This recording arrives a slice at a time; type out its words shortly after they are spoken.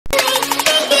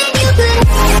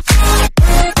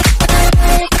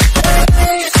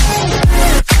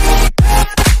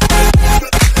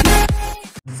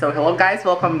So hello guys,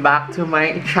 welcome back to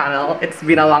my channel. It's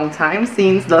been a long time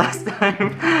since the last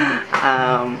time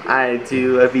I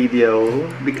do a video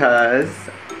because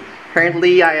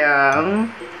currently I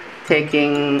am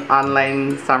taking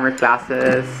online summer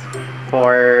classes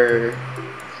for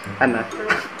ano?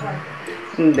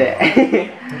 Hindi.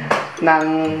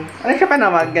 Ano siya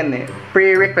panawagan eh?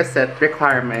 Prerequisite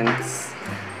requirements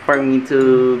for me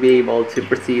to be able to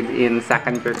proceed in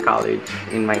second year college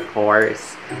in my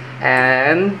course.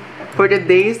 And for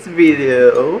today's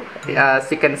video, as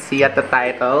you can see at the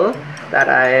title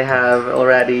that I have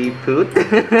already put,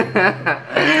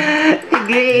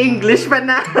 English pa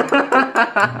na.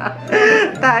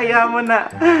 Kaya mo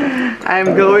na.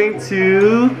 I'm going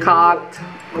to cut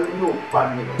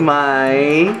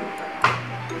my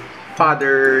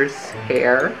father's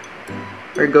hair.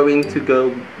 We're going to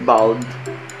go bald.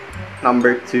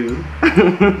 Number 2.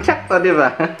 Check to,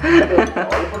 diba?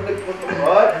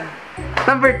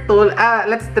 Number 2,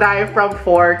 let's try from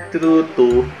 4 to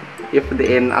 2 if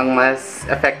diin ang mas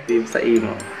effective sa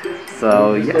imo.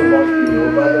 So, yeah.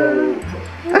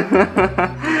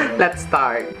 Let's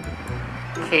start.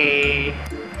 Okay.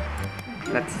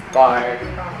 Let's start.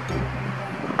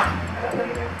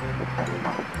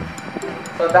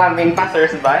 So, daming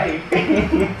passers-by.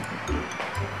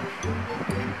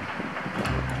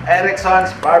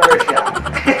 Erickson's Barber Shop.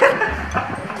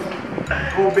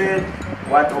 COVID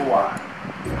 101.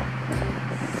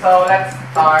 So let's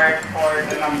start for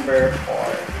the number 4.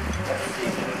 Let's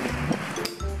see.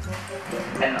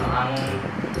 Ano ang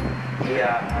May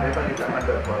palitan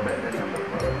number 4 ba yung number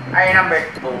 4? ay number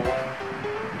 2.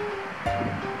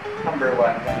 Number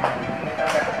 1. Hindi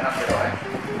talaga ito sa number 1.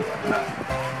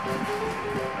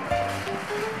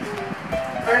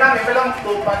 Pero namin, walang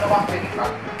 2 pa ito ang pinita.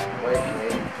 Wait.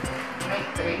 May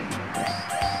 3.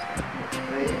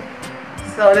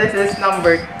 So this is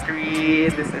number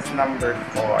 3, this is number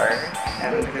 4,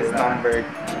 and this is number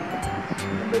 3.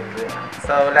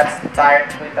 So let's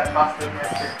start with the customer's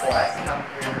request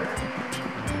number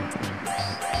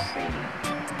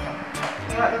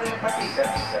 3. Nga ito yung pasikat.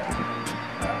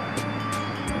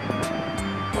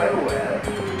 Well.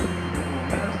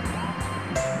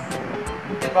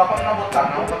 Diba kung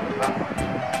nabutang, nabutang.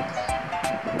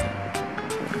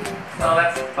 So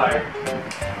let's start.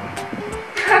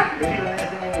 Dito na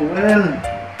yung well.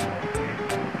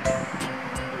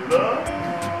 Diba?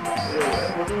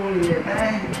 Buto mo liyan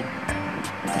ay.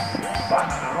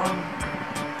 Baka naman.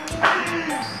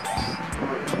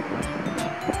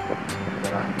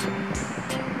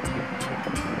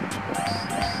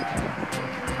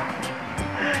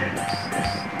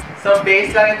 So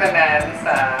base lang ito na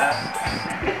sa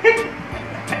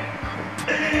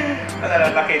ano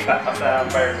na nakita ko sa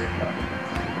barber shop.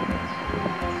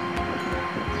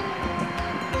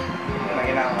 Ano na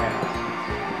ginagawa mo yun?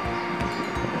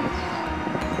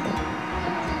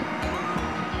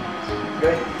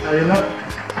 Okay, ayun na.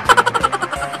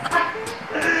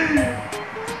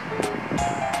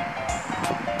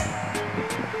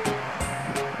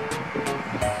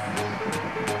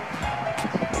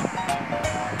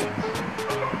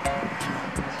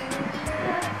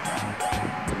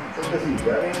 Kasi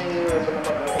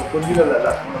kung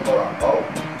nilalala mo na parang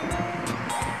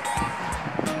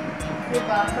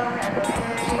Diba? So, meron.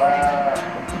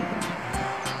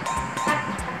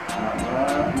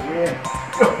 Sige.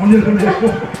 Punya lang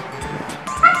ako.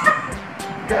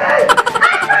 Kay!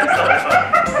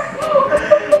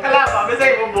 Kala ba?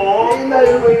 Bisay mo bo? Hindi na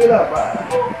yung may gila pa.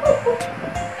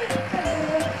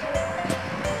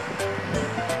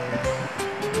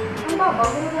 Ang baba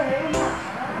mo na rin na.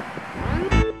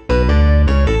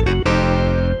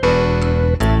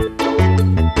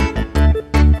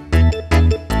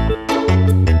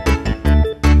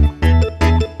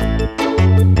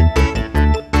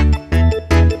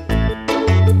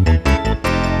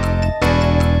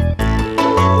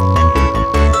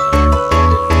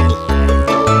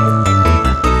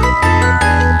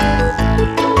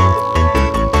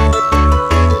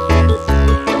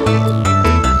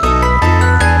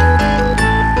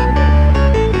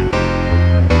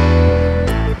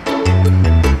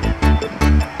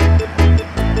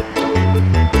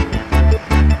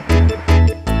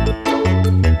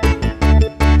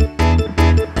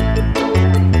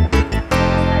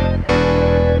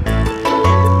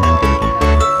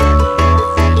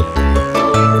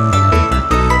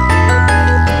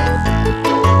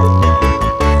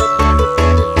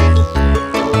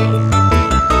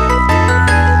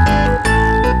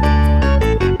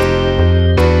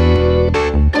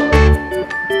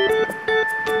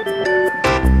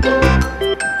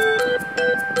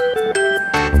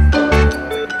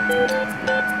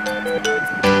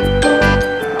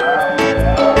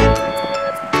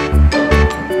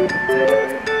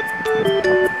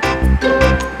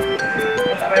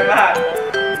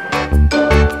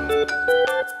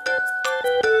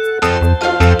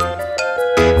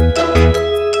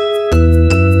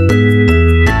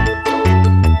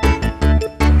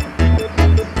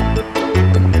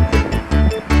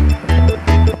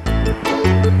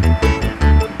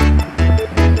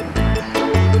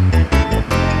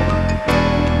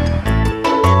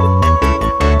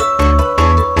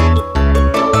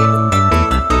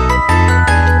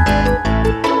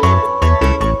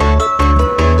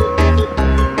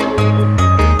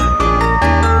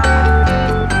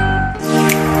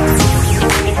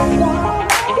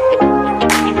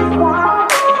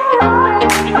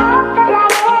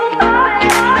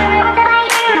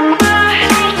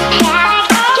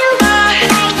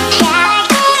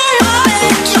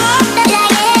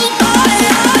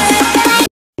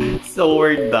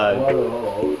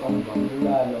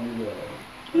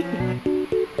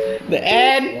 The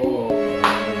end!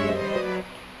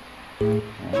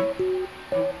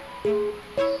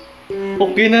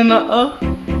 Okay na na,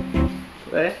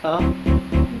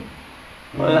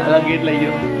 wala lagi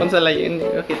layo. Kung sa layo, hindi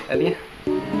ko kita niya.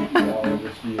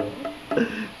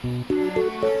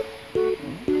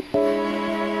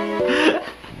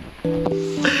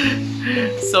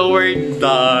 So we're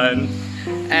done.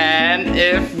 And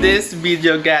if this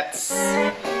video gets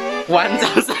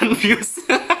 1,000 views,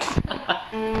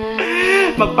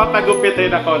 magpapagupit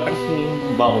rin ako ng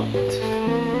bald.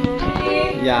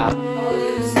 Yeah.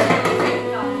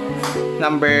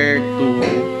 Number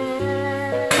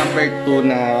 2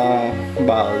 na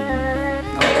bald.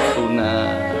 Number 2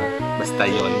 na basta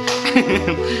yun.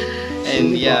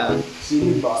 And yeah,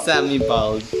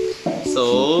 semi-bald.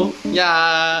 So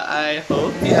yeah, I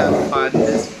hope you have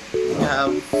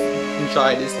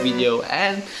enjoyed this video,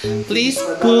 and please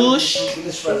push.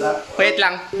 Wait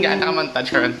lang, gana ka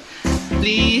montage.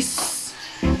 Please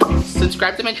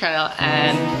subscribe to my channel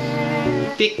and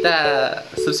click the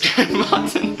subscribe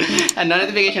button and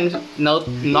notification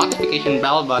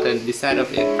bell button beside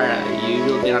of it para you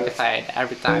will be notified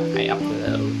every time I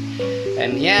upload.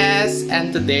 And yes,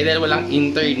 and today dahil walang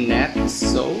internet,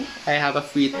 so I have a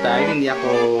free time.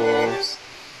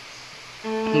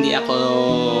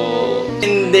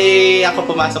 Hindi ako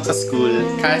pumasok sa school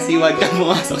kasi wag kang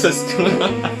pumasok sa school.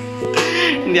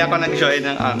 Hindi ako nag-join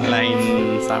ng online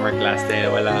summer class dahil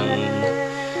walang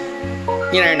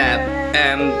internet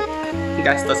and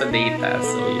gasto sa data.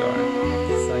 So yun.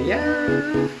 So yeah,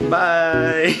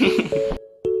 bye.